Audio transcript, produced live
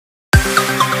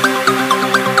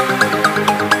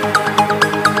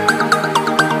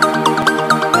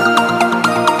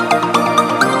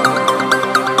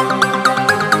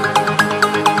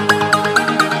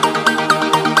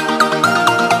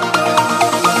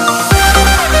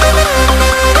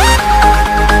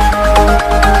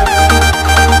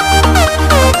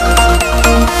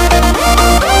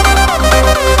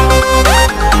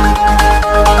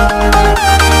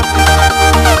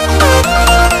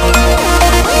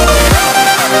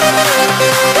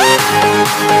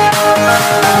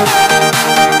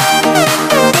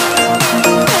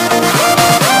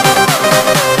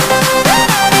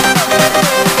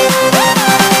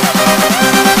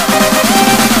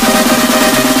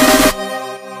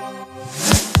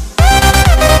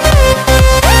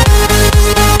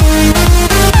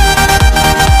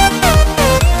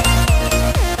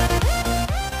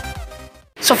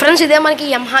So friends ఇదే మనకి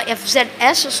Yamaha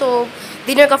FZS. So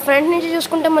దీని యొక్క ఫ్రంట్ నుంచి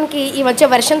చూసుకుంటే మనకి ఈ మధ్య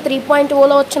వెర్షన్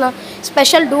 3.0లో వచ్చిన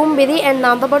స్పెషల్ డూమ్ ఇది. అండ్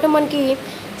దాంతోపాటు మనకి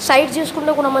సైడ్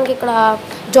చూసుకుంటే కూడా మనకి ఇక్కడ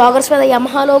జాగర్స్ మీద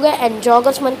Yamaha లోగో అండ్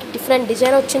జాగర్స్ మనకి డిఫరెంట్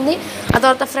డిజైన్ వచ్చింది. ఆ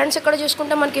తర్వాత ఫ్రంట్స్ ఇక్కడ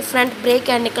చూసుకుంటే మనకి ఫ్రంట్ బ్రేక్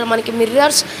అండ్ ఇక్కడ మనకి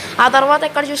మిర్రర్స్. ఆ తర్వాత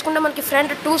ఇక్కడ చూసుకుంటే మనకి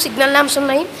ఫ్రంట్ 2 సిగ్నల్ ల్యాంప్స్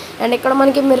ఉన్నాయి. అండ్ ఇక్కడ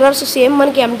మనకి మిర్రర్స్ సేమ్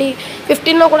మనకి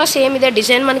MT-15లో కూడా సేమ్ ఇదే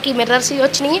డిజైన్ మనకి మిర్రర్స్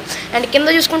వచ్చినాయి. అండ్ కింద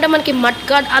చూసుకుంటే మనకి మడ్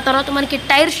గార్డ్. ఆ తర్వాత మనకి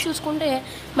టైర్స్ చూసుకుంటే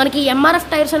మనకి MRF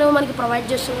టైర్స్ అనేవి మనకి ప్రొవైడ్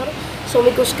చేస్తున్నారు. సో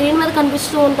మీకు స్క్రీన్ మీద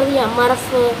కనిపిస్తూ ఉంటుంది MRF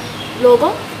లోగో.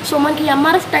 సో మనకి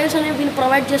MRF టైర్స్ అనేవి వీళ్ళు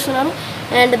ప్రొవైడ్ చేస్తున్నారు.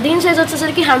 అండ్ దీని సైజ్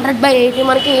వచ్చేసరికి 100/80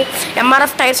 మనకి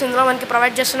MRF టైర్స్ ఇందులో మనకి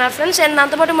ప్రొవైడ్ చేస్తున్నారు ఫ్రెండ్స్. అండ్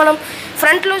దాంతోపాటు మనం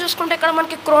ఫ్రంట్లో చూసుకుంటే ఇక్కడ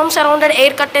మనకి క్రోమ్ సరౌండెడ్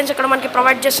ఎయిర్ కర్టెన్స్ ఇక్కడ మనకి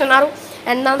ప్రొవైడ్ చేస్తున్నారు.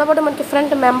 అండ్ దాంతోపాటు మనకి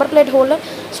front member plate holder.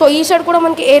 So ఈ సైడ్ కూడా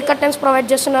మనకి ఎయిర్ కర్టెన్స్ ప్రొవైడ్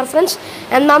చేస్తున్నారు ఫ్రెండ్స్.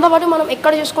 అండ్ దాంతోపాటు మనం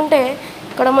ఇక్కడ చూసుకుంటే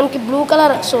ఇక్కడ మనకి blue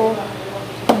colour, so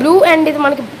blue and ఇది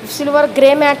మనకి సిల్వర్ గ్రే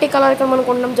మ్యాటీ కలర్ ఇక్కడ మనకు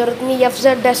ఉండడం జరుగుతుంది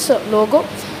FZS లోగో.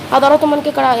 ఆ తర్వాత మనకి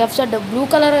ఇక్కడ FZ బ్లూ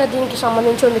కలర్ దీనికి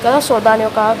సంబంధించి ఉంది కదా, సో దాని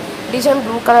యొక్క డిజైన్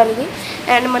బ్లూ కలర్ ఇది.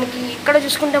 అండ్ మనకి ఇక్కడ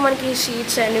చూసుకుంటే మనకి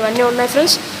సీట్స్ అండ్ ఇవన్నీ ఉన్నాయి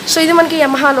ఫ్రెండ్స్. సో ఇది మనకి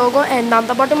Yamaha లోగో. అండ్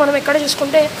దాంతోపాటు మనం ఇక్కడ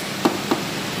చూసుకుంటే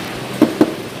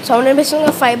సౌండ్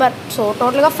అనిపిస్తుంది ఫైబర్. సో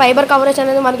టోటల్గా ఫైబర్ కవరేజ్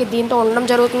అనేది మనకి దీంతో ఉండడం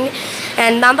జరుగుతుంది.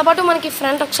 అండ్ దాంతోపాటు మనకి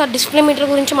ఫ్రంట్ ఒకసారి డిస్ప్లే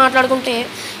మీటర్ గురించి మాట్లాడుకుంటే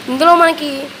ఇందులో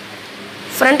మనకి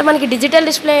ఫ్రంట్ మనకి డిజిటల్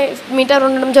డిస్ప్లే మీటర్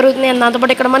ఉండడం జరుగుతుంది. అండ్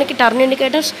దాంతోపాటు ఇక్కడ మనకి turn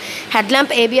indicators, head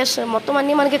lamp, ABS మొత్తం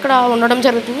అన్నీ మనకి ఇక్కడ ఉండడం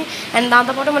జరుగుతుంది. అండ్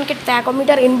దాంతోపాటు మనకి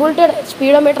టాకోమీటర్, ఇన్బుల్టెడ్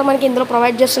స్పీడోమీటర్ మనకి ఇందులో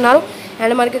ప్రొవైడ్ చేస్తున్నారు.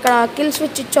 అండ్ మనకి ఇక్కడ కిల్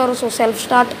స్విచ్ ఇచ్చారు, so self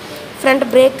start, front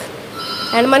brake.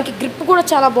 And మనకి గ్రిప్ కూడా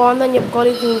చాలా బాగుందని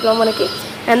చెప్పుకోవాలి దీంట్లో మనకి.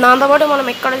 అండ్ దాంతోపాటు మనం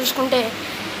ఎక్కడ చూసుకుంటే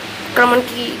ఇక్కడ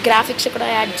మనకి గ్రాఫిక్స్ ఇక్కడ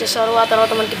యాడ్ చేశారు. ఆ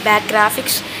తర్వాత మనకి బ్యాక్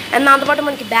గ్రాఫిక్స్. అండ్ దాంతోపాటు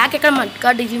మనకి బ్యాక్ ఇక్కడ మడ్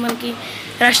గార్డ్ ఇది మనకి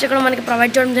రెస్ట్ ఇక్కడ మనకి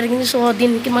ప్రొవైడ్ చేయడం జరిగింది. సో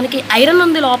దీనికి మనకి ఐరన్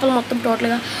ఉంది లోపల మొత్తం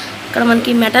టోటల్గా. ఇక్కడ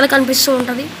మనకి మెటల్ కనిపిస్తూ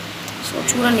ఉంటుంది. సో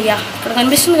చూడండి ఇక్కడ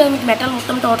కనిపిస్తుంది కదా మీకు మెటల్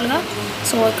మొత్తం టోటల్గా.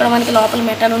 సో ఇక్కడ మనకి లోపల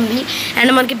మెటల్ ఉంది.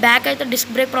 అండ్ మనకి బ్యాక్ అయితే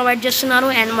డిస్క్ బ్రేక్ ప్రొవైడ్ చేస్తున్నారు.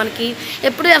 అండ్ మనకి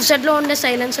ఎప్పుడు FZలో ఉండే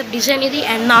సైలెన్సర్ డిజైన్ ఇది.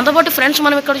 అండ్ దాంతోపాటు ఫ్రెండ్స్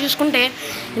మనం ఇక్కడ చూసుకుంటే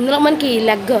ఇందులో మనకి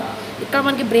లెగ్ ఇక్కడ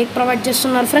మనకి బ్రేక్ ప్రొవైడ్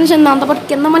చేస్తున్నారు ఫ్రెండ్స్. అండ్ దాంతోపాటు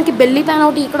కింద మనకి బెల్లీ ప్యాన్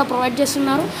ఒకటి ఇక్కడ ప్రొవైడ్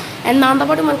చేస్తున్నారు. అండ్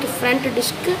దాంతోపాటు మనకి ఫ్రంట్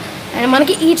డిస్క్. అండ్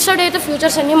మనకి ఈచ్ సైడ్ అయితే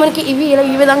ఫ్యూచర్స్ అన్నీ మనకి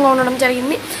ఈ విధంగా ఉండడం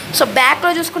జరిగింది. సో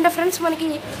బ్యాక్లో చూసుకుంటే ఫ్రెండ్స్ మనకి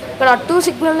ఇక్కడ 2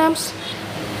 సిగ్నల్ ల్యాంప్స్.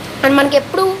 అండ్ మనకి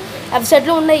ఎప్పుడు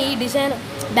FZలో ఉండే ఈ డిజైన్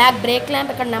బ్యాక్ బ్రేక్ ల్యాంప్,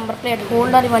 ఇక్కడ నెంబర్ ప్లేట్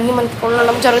హోల్డర్ ఇవన్నీ మనకి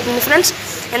ఉండడం జరుగుతుంది ఫ్రెండ్స్.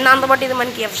 అండ్ దాంతోపాటు ఇది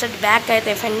మనకి FZ బ్యాక్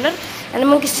అయితే ఫెండర్. అండ్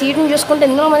మనకి సీట్ని చూసుకుంటే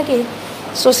ఇందులో మనకి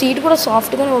సో సీట్ కూడా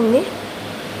సాఫ్ట్గానే ఉంది.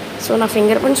 సో నా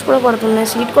ఫింగర్ ప్రింట్స్ కూడా పడుతున్నాయి.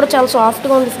 సీట్ కూడా చాలా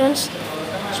సాఫ్ట్గా ఉంది ఫ్రెండ్స్.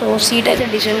 సో సీట్ అయితే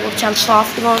డిజైన్ కూడా చాలా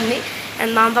సాఫ్ట్గా ఉంది.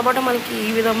 అండ్ దాంతోపాటు మనకి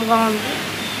ఈ విధంగా ఉంది.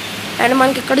 అండ్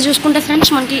మనకి ఇక్కడ చూసుకుంటే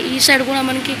ఫ్రెండ్స్ మనకి ఈ సైడ్ కూడా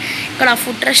మనకి ఇక్కడ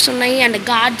ఫుట్ రెస్ట్ ఉన్నాయి అండ్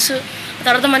గార్డ్స్.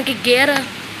 తర్వాత మనకి గేర్.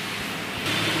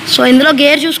 సో ఇందులో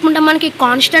గేర్ చూసుకుంటే మనకి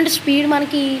కాన్స్టెంట్ స్పీడ్,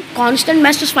 మనకి కాన్స్టెంట్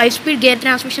మెస్ట్ 5 స్పీడ్ గేర్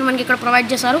ట్రాన్స్మిషన్ మనకి ఇక్కడ ప్రొవైడ్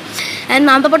చేశారు. అండ్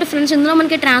దాంతోపాటు ఫ్రెండ్స్ ఇందులో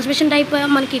మనకి ట్రాన్స్మిషన్ టైప్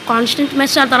మనకి కాన్స్టెంట్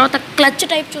మెస్ట్. ఆ తర్వాత క్లచ్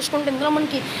టైప్ చూసుకుంటే ఇందులో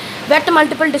మనకి వెట్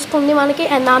మల్టిపుల్ డిస్క్ ఉంది మనకి.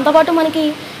 అండ్ దాంతోపాటు మనకి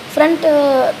ఫ్రంట్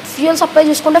ఫ్యూయల్ సప్లై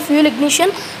చూసుకుంటే fuel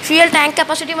ignition, fuel tank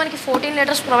capacity మనకి 14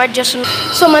 లీటర్స్ ప్రొవైడ్ చేస్తున్నారు.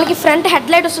 సో మనకి ఫ్రంట్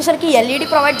హెడ్ లైట్ వచ్చేసరికి LED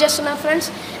ప్రొవైడ్ చేస్తున్నారు ఫ్రెండ్స్.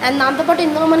 అండ్ దాంతోపాటు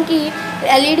ఇందులో మనకి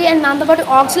LED అండ్ దాంతోపాటు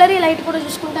ఆక్సిలరీ లైట్ కూడా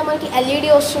చూసుకుంటే మనకి LED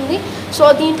వస్తుంది. సో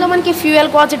దీంట్లో మనకి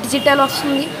ఫ్యూయల్ గాజ్ డిజిటల్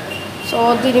వస్తుంది. సో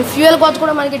దీని ఫ్యూయల్ గాజ్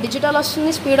కూడా మనకి డిజిటల్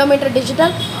వస్తుంది, speedometer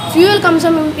digital, fuel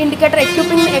కన్సమ్ indicator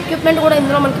equipment కూడా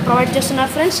ఇందులో మనకి ప్రొవైడ్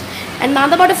చేస్తున్నారు ఫ్రెండ్స్. అండ్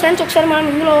దాంతోపాటు ఫ్రెండ్స్ ఒకసారి మనం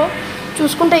ఇందులో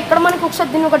చూసుకుంటే ఇక్కడ మనకి ఒకసారి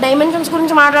దీని ఒక డైమెన్షన్స్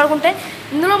గురించి మాట్లాడుకుంటే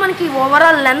ఇందులో మనకి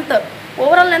ఓవరాల్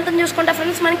లెంత్ని చూసుకుంటే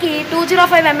ఫ్రెండ్స్ మనకి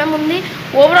 205 mm ఉంది.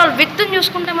 ఓవరాల్ విత్ని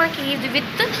చూసుకుంటే మనకి ఇది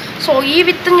విత్. సో ఈ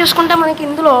విత్ని చూసుకుంటే మనకి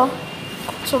ఇందులో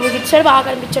సో మీకు ఇటు సైడ్ బాగా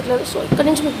కనిపించట్లేదు, సో ఇక్కడ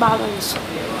నుంచి మీకు బాగా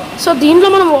అనిపిస్తుంది. సో దీంట్లో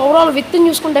మనం ఓవరాల్ విత్ని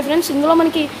చూసుకుంటే ఫ్రెండ్స్ ఇందులో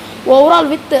మనకి ఓవరాల్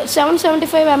విత్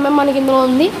 775 mm మనకి ఇందులో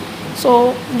ఉంది. సో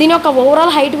దీని యొక్క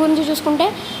ఓవరాల్ హైట్ గురించి చూసుకుంటే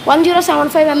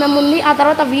 1075 mm ఉంది. ఆ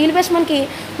తర్వాత వీల్ బేస్ మనకి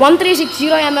 1360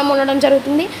 mm ఉండడం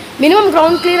జరుగుతుంది. మినిమం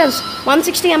గ్రౌండ్ క్లియరెన్స్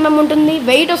 160 mm ఉంటుంది.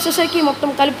 వెయిట్ వచ్చేసరికి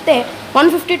మొత్తం కలిపితే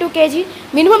 152 kg.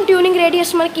 మినిమం ట్యూనింగ్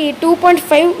రేడియస్ మనకి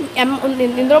 2.5 mm ఉంది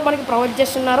ఇందులో మనకి ప్రొవైడ్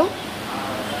చేస్తున్నారు.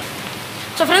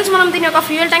 సో ఫ్రెండ్స్ మనం దీని యొక్క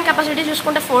ఫ్యూయల్ ట్యాంక్ కెపాసిటీ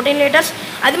చూసుకుంటే 14 లీటర్స్,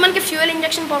 అది మనకి ఫ్యూయల్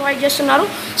ఇంజెక్షన్ ప్రొవైడ్ చేస్తున్నారు.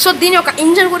 సో దీని యొక్క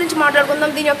ఇంజన్ గురించి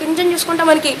మాట్లాడుకుందాం. దీని యొక్క ఇంజన్ చూసుకుంటే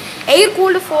మనకి ఎయిర్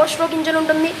కూల్డ్ 4 స్ట్రోక్ ఇంజన్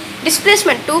ఉంటుంది.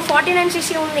 డిస్ప్లేస్మెంట్ 249 cc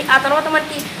ఉంది. ఆ తర్వాత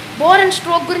మనకి బోర్ అండ్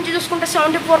స్ట్రోక్ గురించి చూసుకుంటే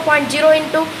 74.0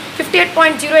 ×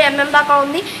 58.0 mm దాకా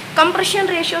ఉంది.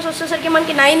 కంప్రెషన్ రేషియోస్ వచ్చేసరికి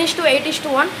మనకి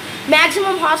 9:8:1.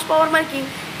 మ్యాక్సిమం హార్స్ పవర్ మనకి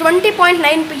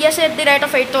 20.9 PSI at the rate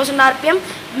of 8000 RPM.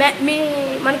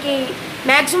 మనకి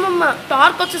మ్యాక్సిమం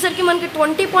టార్క్ వచ్చేసరికి మనకి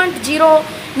 20.0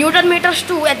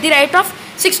 Nm/2 at the rate of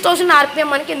 6000 RPM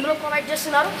మనకి ఇందులో ప్రొవైడ్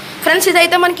చేస్తున్నారు ఫ్రెండ్స్.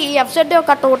 ఇదైతే మనకి ఎఫ్జెడ్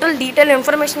యొక్క టోటల్ డీటెయిల్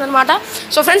ఇన్ఫర్మేషన్ అనమాట.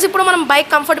 సో ఫ్రెండ్స్ ఇప్పుడు మనం బైక్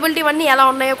కంఫర్టబిలిటీ ఇవన్నీ ఎలా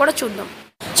ఉన్నాయో కూడా చూద్దాం.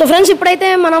 సో ఫ్రెండ్స్ ఇప్పుడైతే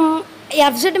మనం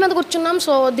ఎఫ్జెడ్ మీద కూర్చున్నాం.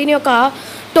 సో దీని యొక్క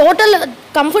టోటల్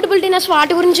కంఫర్టబిలిటీనెస్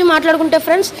వాటి గురించి మాట్లాడుకుంటే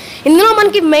ఫ్రెండ్స్, ఇందులో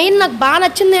మనకి మెయిన్ నాకు బాగా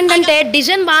నచ్చింది ఏంటంటే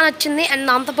డిజైన్ బాగా నచ్చింది. అండ్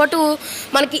దాంతోపాటు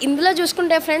మనకి ఇందులో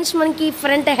చూసుకుంటే ఫ్రెండ్స్ మనకి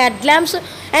ఫ్రంట్ హెడ్ ల్యాంప్స్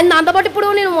అండ్ దాంతోపాటు ఇప్పుడు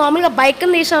నేను మామూలుగా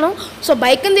బైక్ని తీసాను. సో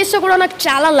బైక్ని తీస్తే కూడా నాకు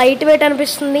చాలా లైట్ వెయిట్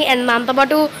అనిపిస్తుంది. అండ్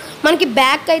దాంతోపాటు మనకి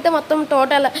బ్యాక్ అయితే మొత్తం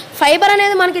టోటల్ ఫైబర్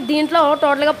అనేది మనకి దీంట్లో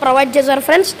టోటల్గా ప్రొవైడ్ చేశారు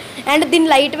ఫ్రెండ్స్. అండ్ దీని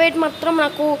లైట్ వెయిట్ మాత్రం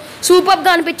నాకు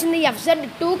సూపర్గా అనిపించింది.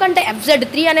 FZ2 కంటే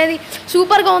FZ3 అనేది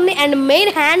సూపర్గా ఉంది. అండ్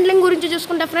మెయిన్ హ్యాండ్లింగ్ గురించి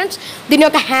చూసుకుంటే ఫ్రెండ్స్ దీని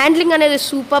యొక్క హ్యాండ్లింగ్ అనేది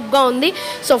సూపర్గా ఉంది.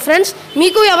 సో ఫ్రెండ్స్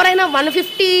మీకు ఎవరైనా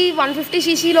 150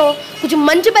 cc కొంచెం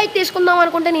మంచి బైక్ తీసుకుందాం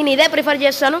అనుకుంటే నేను ఇదే ప్రిఫర్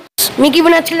చేస్తాను. మీకు ఇవి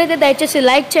నచ్చలేతే దయచేసి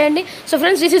లైక్ చేయండి. So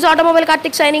friends this is automobile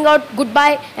Karthik signing out. Good bye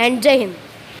and జై హింద్.